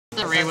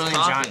Ray William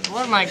John.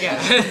 What am I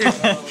getting?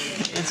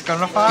 It's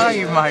gonna follow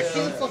you,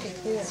 Michael.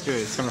 Dude,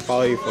 it's gonna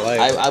follow you for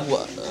life.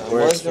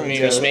 Works for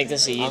me. We should make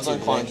this a YouTube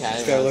video.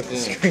 Just gotta look at the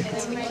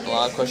screen. A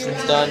lot of questions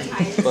done,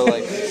 but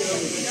like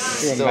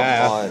still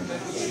hard.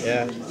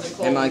 Yeah.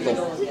 Hey Michael.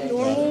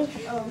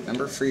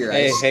 Remember for your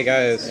ice. Hey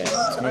guys.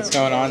 What's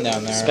going on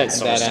down there at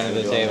that end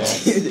of the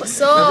table?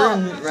 What's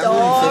up,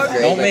 dog?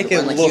 Don't make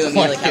it look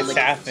like it's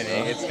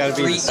happening. It's gotta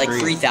be like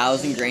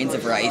 3,000 grains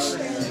of rice.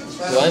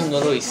 Dude, I'm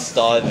literally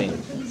starving.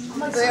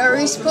 Wait, are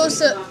we supposed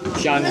to?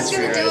 Sean Let's is do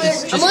right.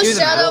 it. I'm gonna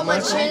shout out my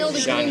channel,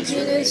 The Green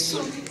Penis.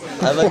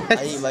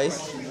 I eat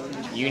rice.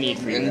 You need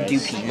free We're gonna do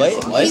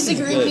peanuts. Wait, He's the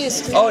Green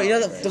Penis too. oh, you know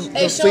the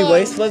free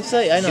waste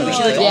website? I know.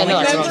 Yeah, no,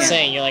 that's what I'm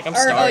saying. You're like, I'm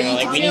starving.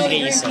 Like, we need to get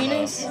you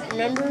some.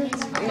 Remember?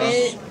 We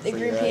made the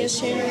Green Penis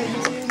channel on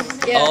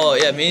YouTube. Yeah. Oh,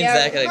 yeah, me and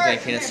Zach got a Green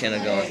Penis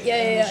channel going.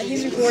 Yeah.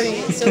 He's recording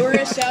it, so we're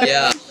gonna shout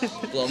Yeah.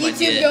 out. Blow my YouTube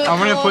dick. go. I'm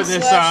gonna put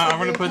this on. I'm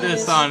gonna put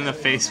this on the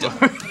Facebook.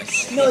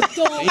 No, don't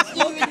do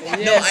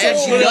it. No, I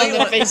actually Put it on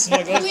don't.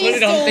 Facebook. Let's put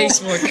it on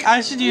Facebook.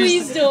 I should use.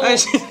 Please don't. I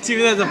should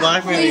do that as a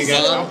blackmail you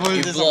guys. I'll put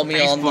You this blow on me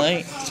all Facebook.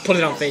 night. Let's put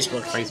it on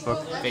Facebook.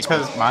 Facebook.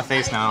 Because my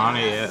face not on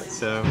it yet,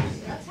 so.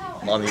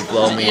 Mommy,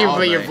 blow me all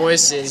But your night.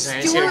 voice is,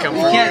 and it's gonna come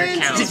from your Lawrence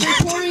account. is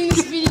recording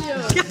this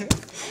video.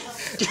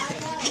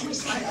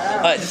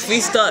 Alright, just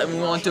restart and we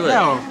won't do it.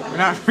 No, we're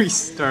not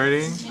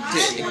restarting.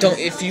 Dude, don't,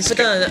 if you put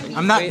that on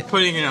I'm not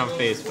putting it on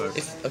Facebook.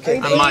 okay.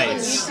 I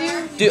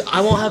might. Dude,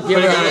 I won't have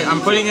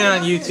I'm putting it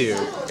on YouTube.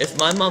 If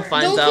my mom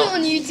finds Don't put it out.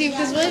 on YouTube,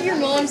 because what if your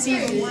mom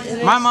sees it?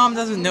 and My mom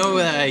doesn't know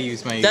that I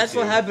use my YouTube. That's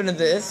what happened to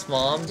this,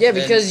 Mom. Yeah,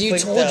 because you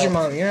And told freaked your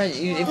out. mom. You're not. If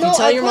you No,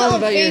 tell I your put it mom on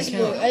about your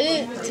Facebook. account. I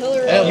didn't tell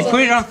her. You put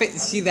it on Facebook.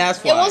 See, that's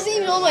It why. wasn't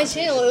even on my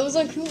channel. It was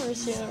on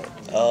Cooper's channel.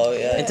 Oh,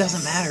 yeah. It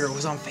doesn't matter. It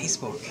was on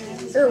Facebook.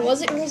 Or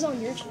was it? It was on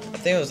your channel. I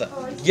think it was like,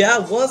 yeah,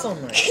 it was on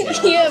my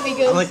Yeah, I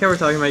because like how we're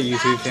talking about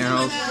YouTube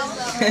channels.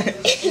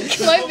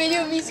 my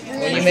video of me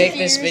screaming. When you make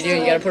this video,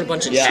 you gotta put a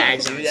bunch of Yeah,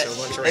 tags on dude, it, so a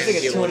bunch of I think random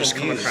it's people just 200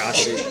 come views.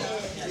 across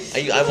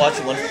it. I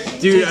watched one.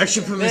 Dude, I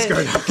should put Miss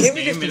Gardo's Can't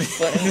we name just in be it.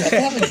 fun?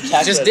 I haven't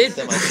checked Just it did.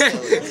 to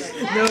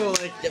myself. No,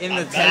 like in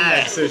the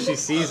tag so she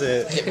sees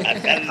it.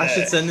 I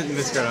should send it to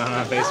Miss Gardon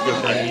on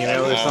Facebook or an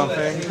email or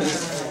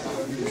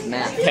something.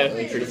 Matt. That would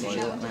be pretty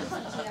funny.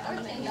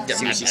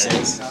 See what she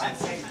says.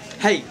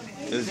 Hey,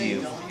 it was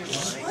you.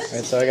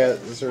 Alright, so I got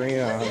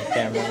Zarina on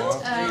camera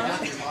now.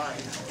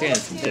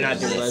 They're not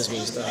doing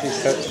lesbian stuff.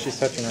 She's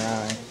touching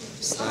her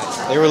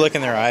eye. They were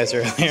licking their eyes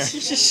earlier.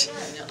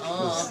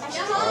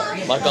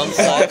 Mike, I'm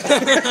sorry.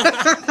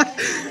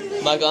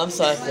 Mike, I'm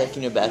sorry for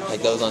taking your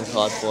backpack. That was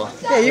uncalled for.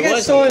 Yeah, you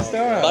guys stole his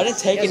donuts. But I didn't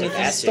take You guys are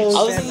anything. I bastards.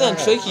 was just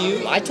gonna trick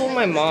you. I told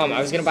my mom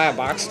I was gonna buy a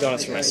box of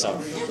donuts for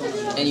myself.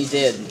 And you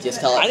did. Just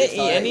tell her. I didn't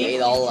eat any. You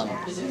ate all of them.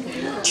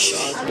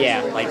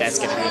 Yeah, like that's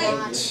gonna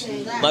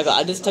happen. Michael,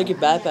 I just took your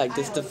backpack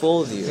just to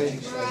fool you.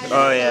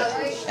 Oh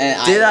yeah.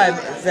 And Did I,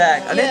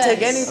 Zach? I didn't take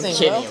Yes. anything,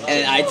 Kidding. bro.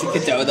 And I took a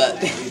donut.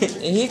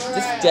 And he,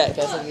 this Jack,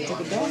 I said you took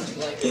a donut.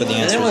 But the And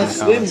answer then when I is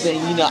swim,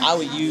 then you know I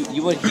would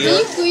you would Can hear.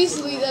 you please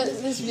delete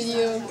this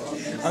video?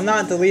 I'm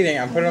not deleting.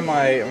 I'm putting it on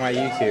my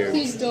YouTube.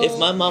 Please don't. If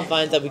my mom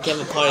finds out we came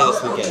to party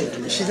this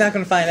weekend, She's not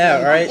gonna find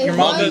out, alright? If Your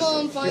mom my does.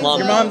 mom finds Mom-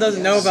 Your out, mom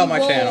doesn't know about my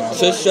she channel. won't.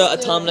 Trisha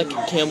Atomic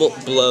Campbell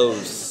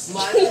blows.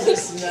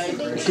 Who's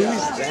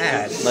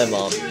that? My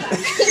mom.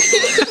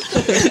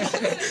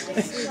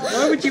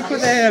 Why would you put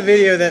that in a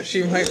video that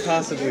she might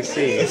possibly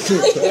see?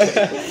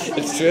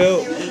 It's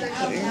true.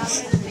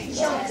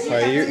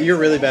 Alright, you're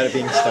really bad at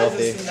being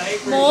stealthy.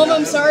 Mom,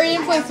 I'm sorry I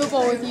didn't play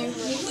football with you.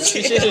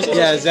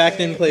 Yeah, Zach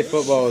didn't play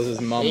football with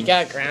his mom. He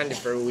got grounded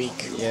for a week.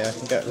 Yeah,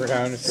 he got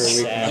grounded for a week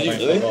for not Sad. playing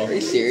Are football.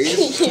 you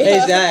serious? Hey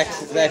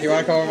Zach, you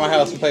wanna come over to my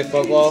house and play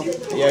football?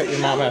 Yeah, your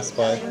mom has to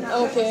play.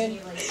 Okay.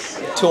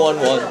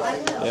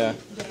 2-on-1. Yeah.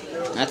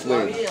 That's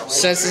weird.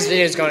 Since this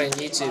video is going on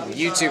YouTube,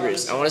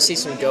 YouTubers, I want to see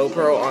some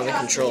GoPro on the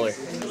controller.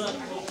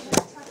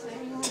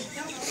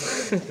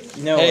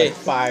 You know, Hey, like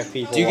 5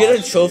 people. Do you get a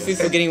watch trophy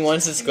for getting 1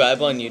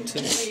 subscriber on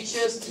YouTube?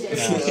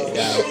 you.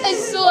 Yeah. I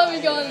still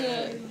haven't gotten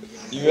that.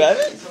 You have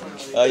it?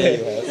 Oh yeah,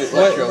 you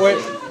have.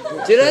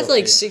 What? Dude, I have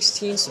like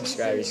 16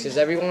 subscribers because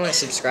everyone I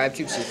subscribe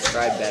to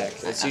subscribe back.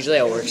 That's usually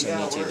how it works on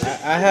YouTube.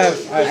 I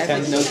have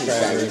 10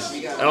 subscribers.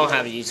 I don't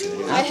have a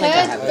YouTube. I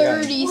had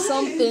 30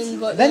 something,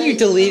 but Then you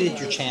deleted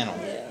your channel.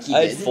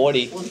 I had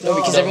 40. No,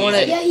 because everyone.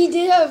 Yeah, he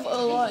did have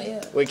a lot.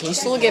 Yeah. Wait, can you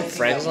still get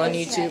friends on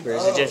YouTube, or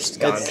is it just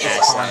gone It's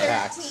past that?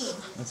 contacts.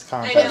 It's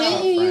contacts. But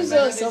didn't you not use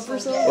friends. Suffer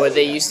Cell? What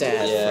they used to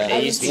have. Yeah.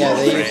 They used to be Yeah,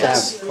 they used to have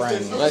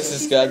friends. friends. I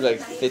subscribed like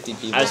 50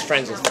 people. I was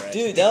friends with friends.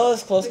 Dude, that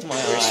was close to my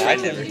eye. I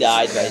just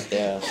died right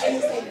there.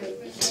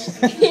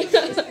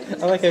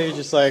 I like how you're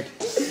just like,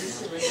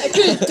 I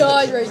could have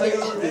died right there.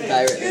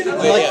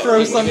 like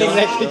throw something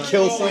that could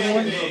kill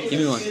someone. Give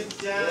me one.